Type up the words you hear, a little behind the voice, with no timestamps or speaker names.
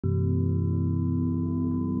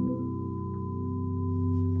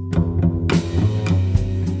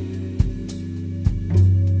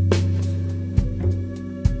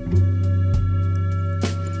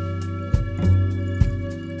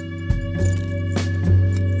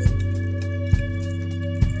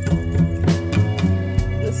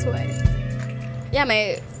Yeah,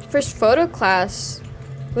 my first photo class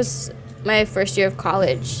was my first year of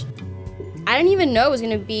college. I didn't even know it was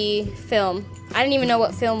gonna be film. I didn't even know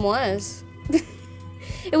what film was.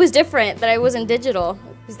 It was different that I wasn't digital,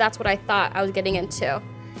 because that's what I thought I was getting into.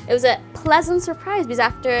 It was a pleasant surprise, because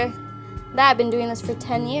after that, I've been doing this for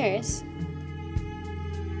 10 years.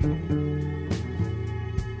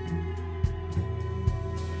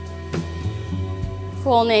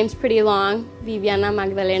 Full name's pretty long, Vivianna,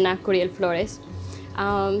 Magdalena, Curiel, Flores.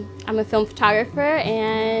 I'm a film photographer,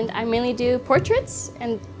 and I mainly do portraits,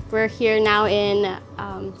 and we're here now in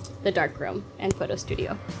the dark room and photo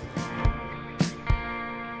studio.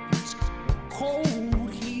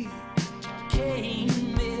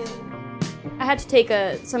 I had to take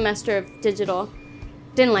a semester of digital.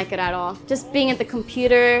 Didn't like it at all. Just being at the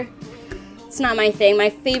computer, it's not my thing. My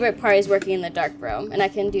favorite part is working in the dark room, and I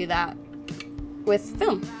can do that with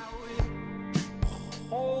film.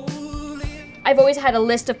 I've always had a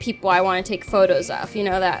list of people I want to take photos of, you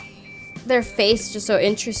know, that their face is just so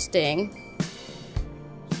interesting.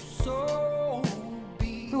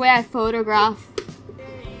 The way I photograph,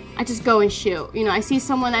 I just go and shoot. You know, I see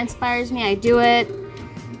someone that inspires me, I do it,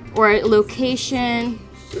 or a location,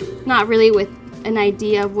 not really with an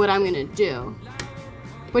idea of what I'm gonna do.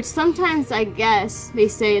 Which sometimes, I guess, they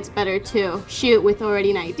say it's better to shoot with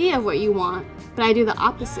already an idea of what you want, but I do the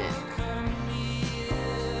opposite.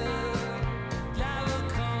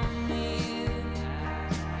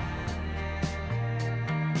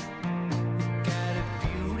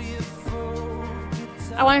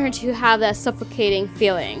 I wanted her to have that suffocating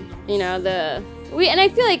feeling, you know, and I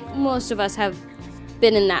feel like most of us have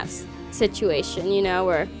been in that situation, you know,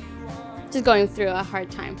 we're just going through a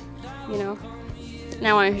hard time, you know. And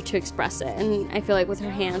I wanted her to express it, and I feel like with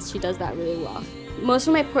her hands, she does that really well. Most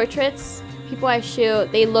of my portraits, people I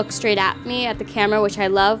shoot, they look straight at me, at the camera, which I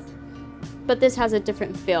love, but this has a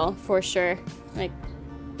different feel, for sure. Like,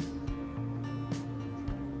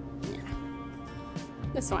 yeah.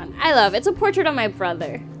 This one, I love. It's a portrait of my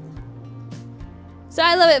brother. So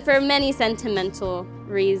I love it for many sentimental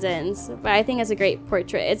reasons, but I think it's a great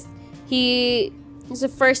portrait. It's the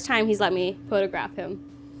first time he's let me photograph him.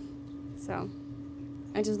 So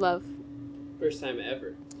I just love. First time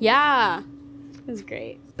ever. Yeah, it was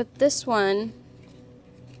great. But this one,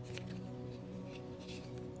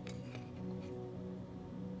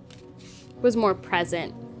 was more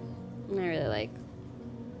present, and I really like.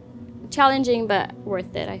 Challenging, but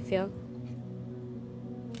worth it, I feel.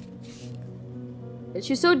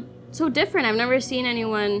 She's so different. I've never seen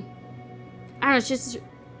anyone, I don't know, it's just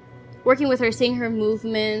working with her, seeing her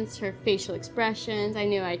movements, her facial expressions. I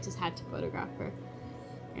knew I just had to photograph her.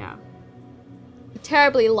 Yeah.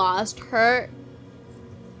 Terribly lost, hurt,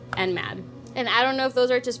 and mad. And I don't know if those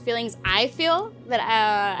are just feelings I feel that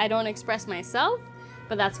I don't express myself,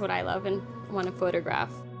 but that's what I love and want to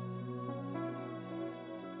photograph.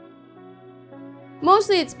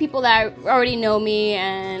 Mostly it's people that already know me,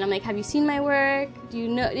 and I'm like, have you seen my work? Do you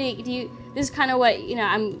know, this is kind of what, you know,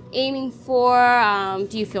 I'm aiming for.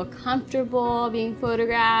 Do you feel comfortable being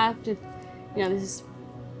photographed? If, you know, this is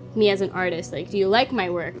me as an artist. Like, do you like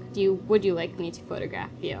my work? Would you like me to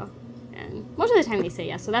photograph you? And most of the time they say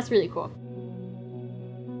yes, so that's really cool.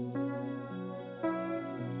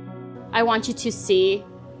 I want you to see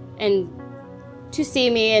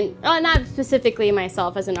me, and not specifically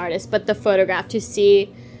myself as an artist, but the photograph, to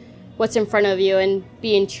see what's in front of you and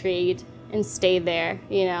be intrigued and stay there,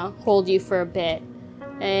 you know, hold you for a bit,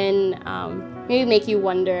 and maybe make you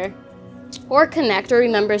wonder or connect or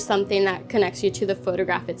remember something that connects you to the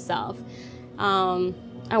photograph itself.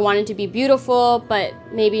 I want it to be beautiful, but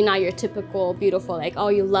maybe not your typical beautiful, like, oh,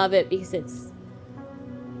 you love it because it's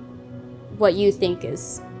what you think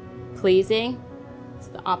is pleasing. It's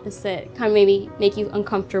the opposite, kind of maybe make you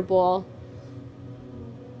uncomfortable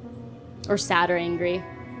or sad or angry.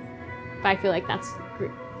 But I feel like that's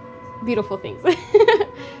beautiful things.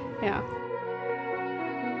 Yeah.